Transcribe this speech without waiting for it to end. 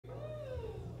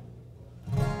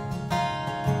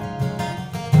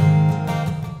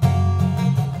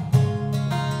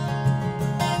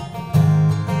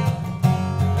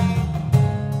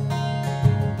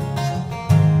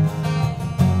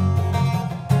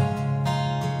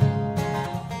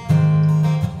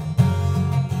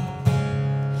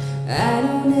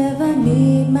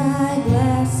my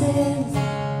glasses,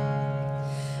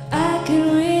 I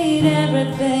can read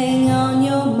everything on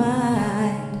your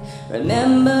mind.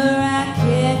 Remember, I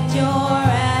kicked your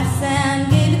ass and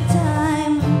gave it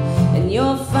time, and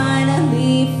you're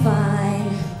finally fine.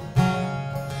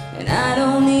 And I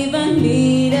don't even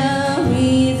need a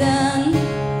reason.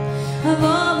 I've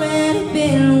already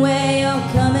been where you're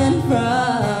coming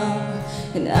from,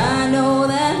 and I know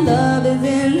that love is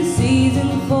in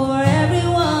season for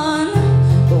everyone,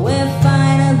 but we're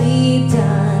finally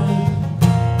done.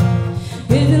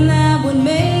 Isn't that what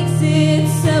makes it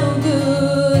so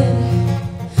good?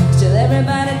 Still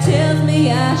everybody tells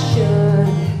me I should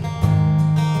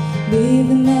leave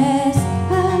the mess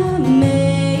I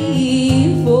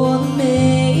made for the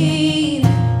maid.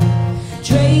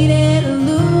 Traded a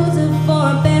loser for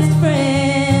a best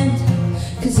friend,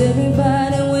 'cause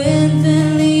everybody wins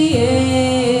in the end.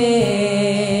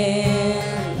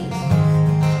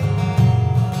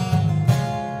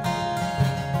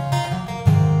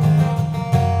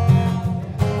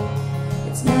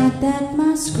 It's not that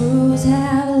my screws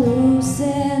have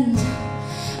loosened,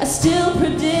 I still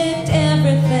predict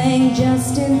everything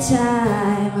just in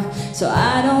time, so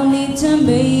I don't need to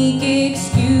make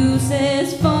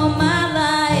excuses for my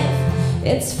life.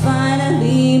 It's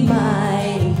finally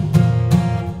mine.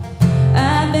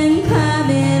 I've been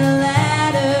climbing a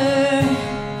ladder,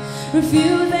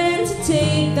 refusing to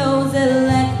take those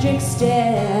electric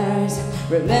stairs.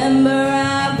 Remember,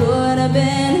 I would have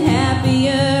been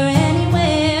happier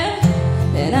anywhere,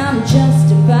 and I'm just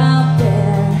about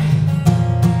there.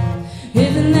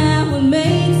 Isn't that what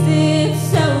makes it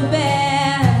so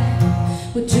bad?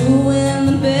 We're doing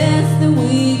the best that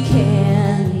we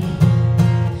can.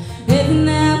 Isn't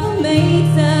that what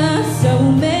makes us so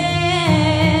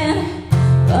mad?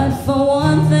 But for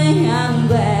one thing, I'm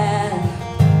glad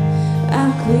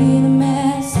I'll clean the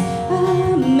mess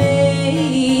I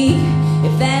made.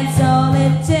 If that's all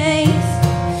it takes,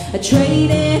 I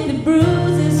traded the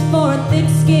bruises for a thick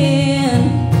skin.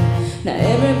 Now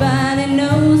everybody